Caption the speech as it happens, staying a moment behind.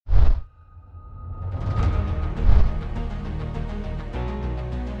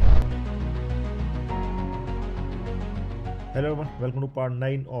Hello everyone, welcome to part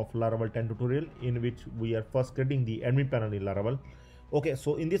 9 of Laravel 10 tutorial, in which we are first creating the admin panel in Laravel. Okay,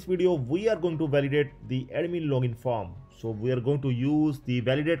 so in this video we are going to validate the admin login form. So we are going to use the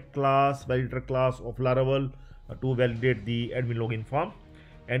validator class of Laravel to validate the admin login form.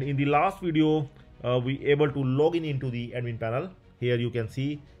 And in the last video we able to log in into the admin panel. Here you can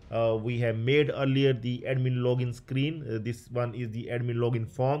see we have made earlier the admin login screen. This one is the admin login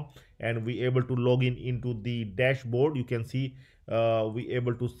form, and we able to log in into the dashboard. You can see we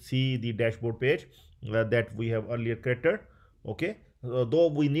able to see the dashboard page that we have earlier created. Okay, though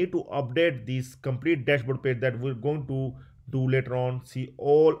we need to update this complete dashboard page that we're going to do later on. See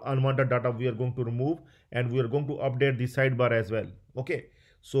all unwanted data we are going to remove, and we are going to update the sidebar as well. Okay,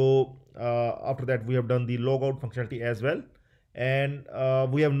 so after that we have done the logout functionality as well, and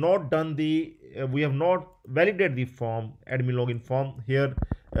we have not done the we have not validated the form, admin login form. Here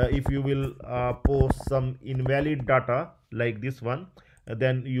if you will post some invalid data like this one,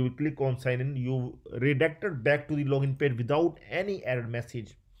 then you click on sign in, you redirected back to the login page without any error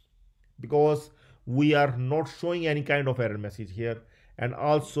message, because we are not showing any kind of error message here. And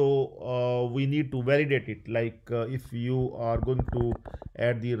also we need to validate it, like if you are going to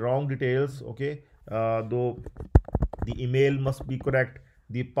add the wrong details, okay, though the email must be correct,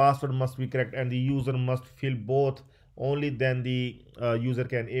 the password must be correct, and the user must fill both, only then the user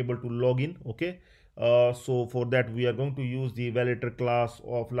can able to log in. Okay, so for that we are going to use the validator class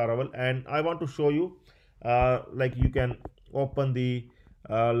of Laravel, and I want to show you like you can open the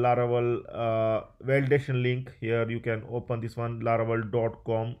Laravel validation link. Here you can open this one,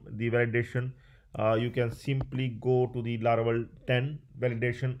 laravel.com, the validation. You can simply go to the Laravel 10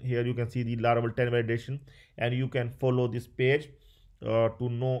 validation. Here you can see the Laravel 10 validation, and you can follow this page to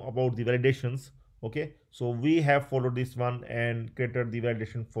know about the validations. Okay, so we have followed this one and created the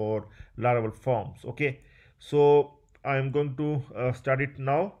validation for Laravel forms. Okay, so I'm going to start it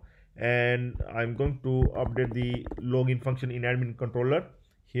now, and I'm going to update the login function in AdminController.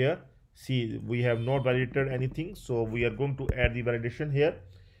 Here see we have not validated anything, so we are going to add the validation here.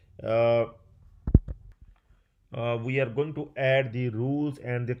 We are going to add the rules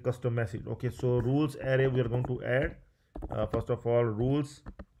and the custom message. Okay, so rules array we are going to add first of all rules.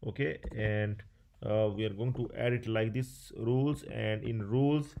 Okay, and we are going to add it like this, rules. And in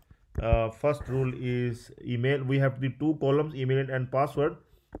rules, first rule is email. We have the two columns, email and password.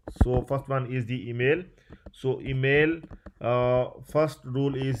 So first one is the email. So email, first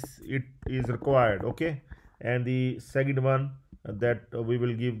rule is it is required. Okay, and the second one that we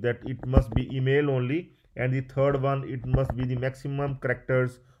will give that it must be email only, and the third one it must be the maximum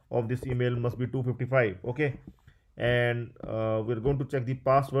characters of this email must be 255. Okay, and we're going to check the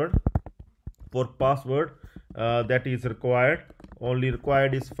password. For password, that is required, only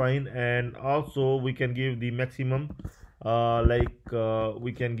required is fine. And also we can give the maximum,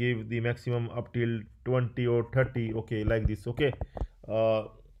 we can give the maximum up till 20 or 30. Okay, like this. Okay,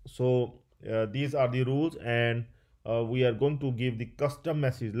 so these are the rules, and we are going to give the custom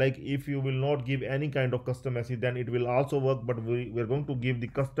message. Like if you will not give any kind of custom message, then it will also work, but we are going to give the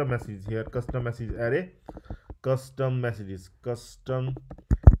custom message here. Custom message array, custom messages,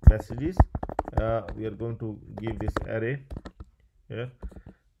 we are going to give this array here,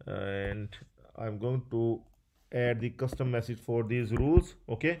 and I'm going to add the custom message for these rules.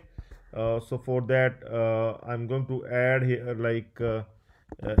 Okay, so for that I'm going to add here like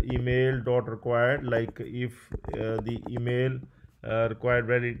email dot required, like if the email required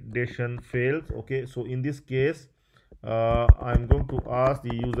validation fails. Okay, so in this case I'm going to ask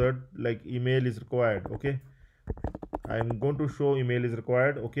the user like email is required. Okay, I'm going to show email is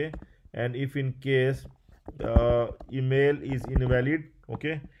required. Okay, and if in case email is invalid,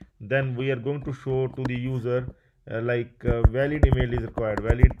 okay, then we are going to show to the user valid email is required,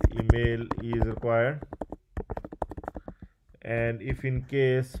 valid email is required. And if in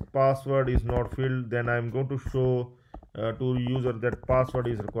case password is not filled, then I'm going to show to user that password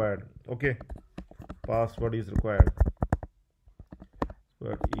is required. Okay, password is required,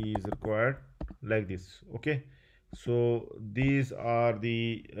 like this. Okay, so these are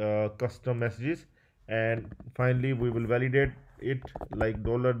the custom messages. And finally we will validate it like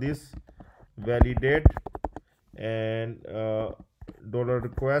 $this validate, and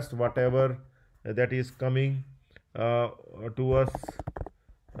 $request whatever that is coming to us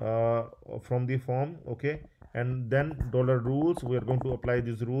from the form. Okay, and then $rules, we are going to apply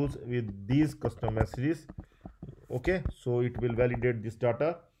these rules with these custom messages. Okay, so it will validate this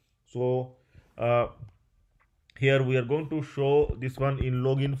data. So here we are going to show this one in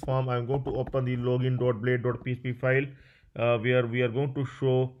login form. I'm going to open the login.blade.php file where we are going to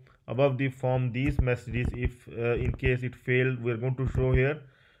show above the form these messages. If in case it failed, we are going to show here.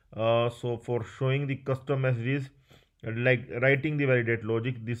 So for showing the custom messages, like writing the validate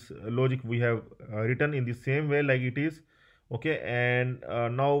logic, this logic we have written in the same way like it is. Okay, and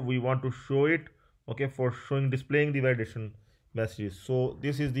now we want to show it. Okay, for showing displaying the validation messages, so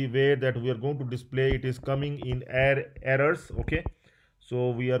this is the way that we are going to display. It is coming in errors. Okay, so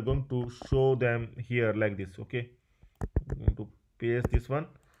we are going to show them here like this. Okay, I'm going to paste this one.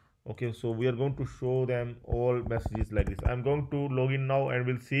 Okay, so we are going to show them all messages like this. I'm going to log in now and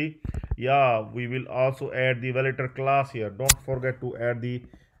we'll see. Yeah, we will also add the validator class here. Don't forget to add the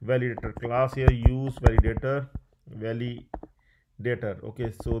validator class here. Use validator.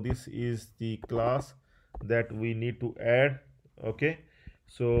 Okay, so this is the class that we need to add. Okay,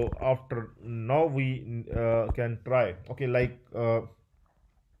 so after now we can try. Okay, like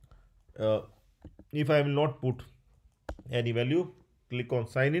if I will not put any value, click on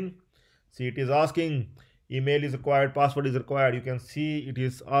sign in. See, it is asking email is required, password is required. You can see it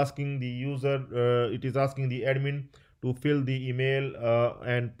is asking the user, it is asking the admin to fill the email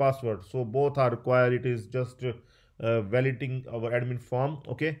and password, so both are required. It is just validating our admin form.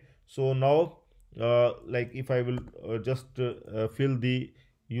 Okay, so now like if I will just fill the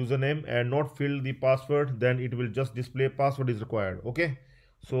username and not fill the password, then it will just display password is required. Okay,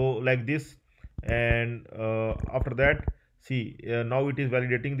 so like this, and after that, see, now it is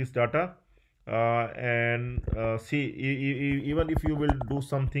validating this data, and see, even if you will do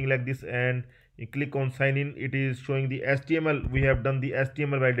something like this and you click on sign in, it is showing the HTML. We have done the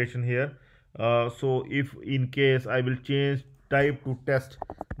HTML validation here. So if in case I will change type to test,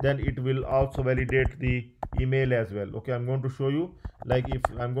 then it will also validate the email as well. Okay, I'm going to show you, like if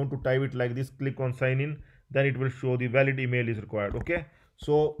I'm going to type it like this, click on sign in, then it will show the valid email is required. Okay,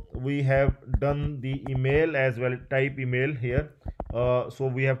 so we have done the email as well, type email here.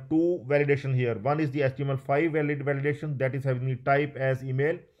 So we have two validation here. One is the HTML5 validation, that is having the type as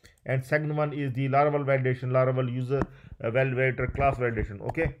email, and second one is the Laravel validation, Laravel user validator class validation.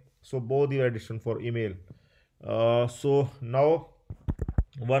 Okay, so both the validation for email. So now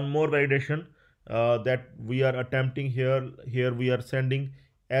one more validation that we are attempting here we are sending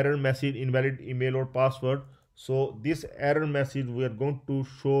error message, invalid email or password. So this error message we are going to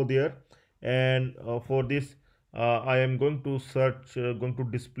show there, and for this I am going to search, going to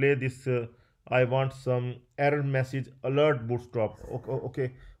display this. I want some error message alert bootstrap.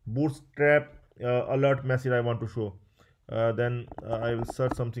 Okay, bootstrap alert message I want to show. Then I will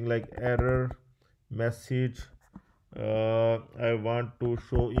search something like error message. I want to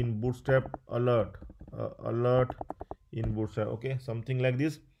show in bootstrap alert, alert in bootstrap. Okay, something like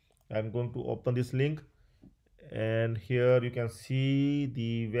this. I'm going to open this link, and here you can see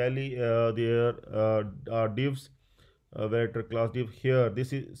the divs, validator class div here.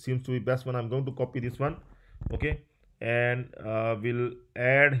 This is seems to be best one. I'm going to copy this one. Okay, and we'll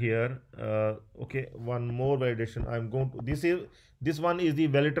add here okay, one more validation. I'm going to, this one is the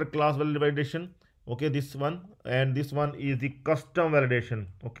validator class validation. Okay, this one, and this one is the custom validation.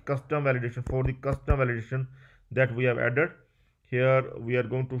 Okay, custom validation. For the custom validation that we have added here, we are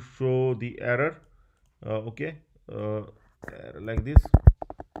going to show the error. Okay, error like this,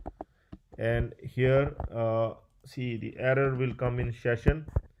 and here see, the error will come in session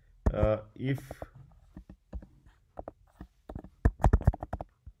if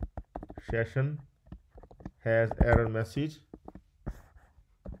session has error message.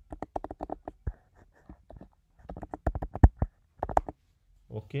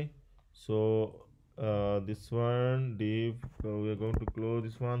 Okay, so this one div, we are going to close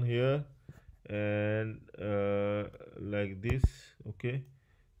this one here, and like this. Okay,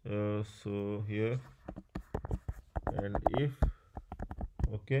 so here, and if,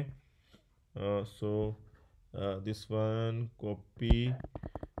 okay, so this one copy.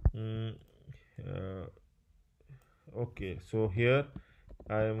 Okay, so here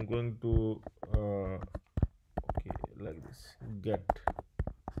I am going to okay, like this, get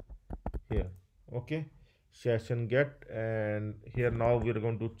here. Okay, session get, and here now we are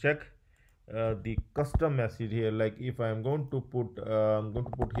going to check the custom message here. Like if I am going to put I'm going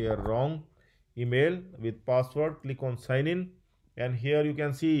to put here wrong email with password, click on sign in, and here you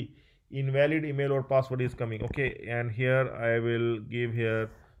can see invalid email or password is coming. Okay, and here I will give here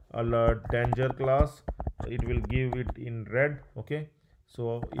alert danger class, it will give it in red. Okay,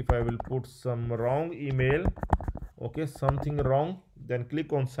 so if I will put some wrong email, okay, something wrong, then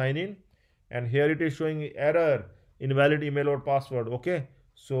click on sign in, and here it is showing error, invalid email or password. Okay,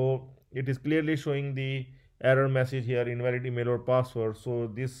 so it is clearly showing the error message here, invalid email or password.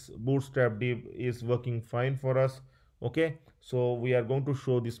 So this bootstrap div is working fine for us. Okay, So we are going to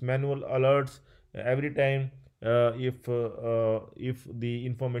show this manual alerts every time if the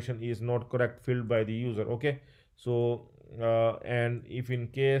information is not correct filled by the user. Okay, so and if in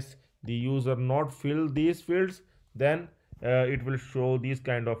case the user not fill these fields, then it will show these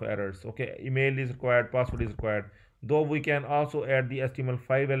kind of errors. Okay, email is required, password is required, though we can also add the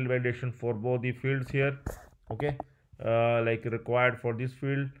HTML5 validation for both the fields here. Okay, like required for this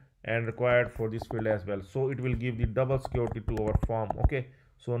field and required for this field as well, so it will give the double security to our form. Okay,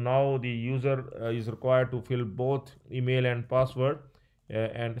 so now the user is required to fill both email and password,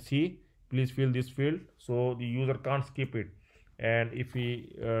 and see, please fill this field, so the user can't skip it. And if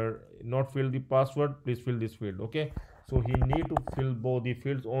he not fill the password, please fill this field. Okay, so he need to fill both the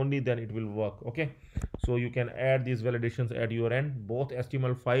fields, only then it will work. Okay, so you can add these validations at your end, both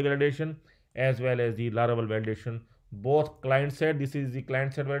HTML5 validation as well as the Laravel validation, both client side. This is the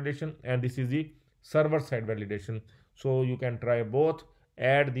client side validation and this is the server side validation. So you can try both,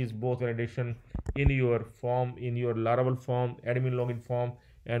 add these both validation in your form, in your Laravel form, admin login form,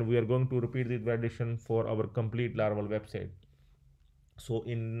 and we are going to repeat this validation for our complete Laravel website. So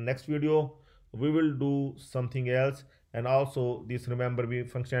in next video we will do something else, and also this, remember, we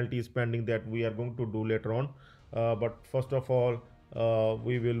functionality is pending that we are going to do later on, but first of all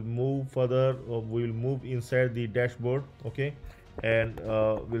we will move further. We will move inside the dashboard. Okay, and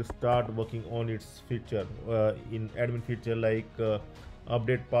we'll start working on its feature in admin feature, like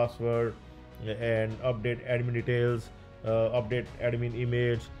update password and update admin details, update admin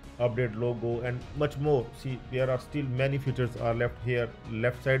image, update logo, and much more. See, there are still many features are left here.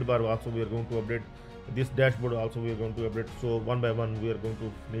 Left sidebar also we are going to update, this dashboard also we are going to update. So one by one we are going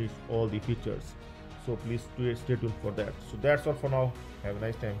to finish all the features, so please stay tuned for that. So that's all for now. Have a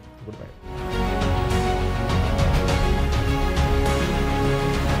nice time. Goodbye.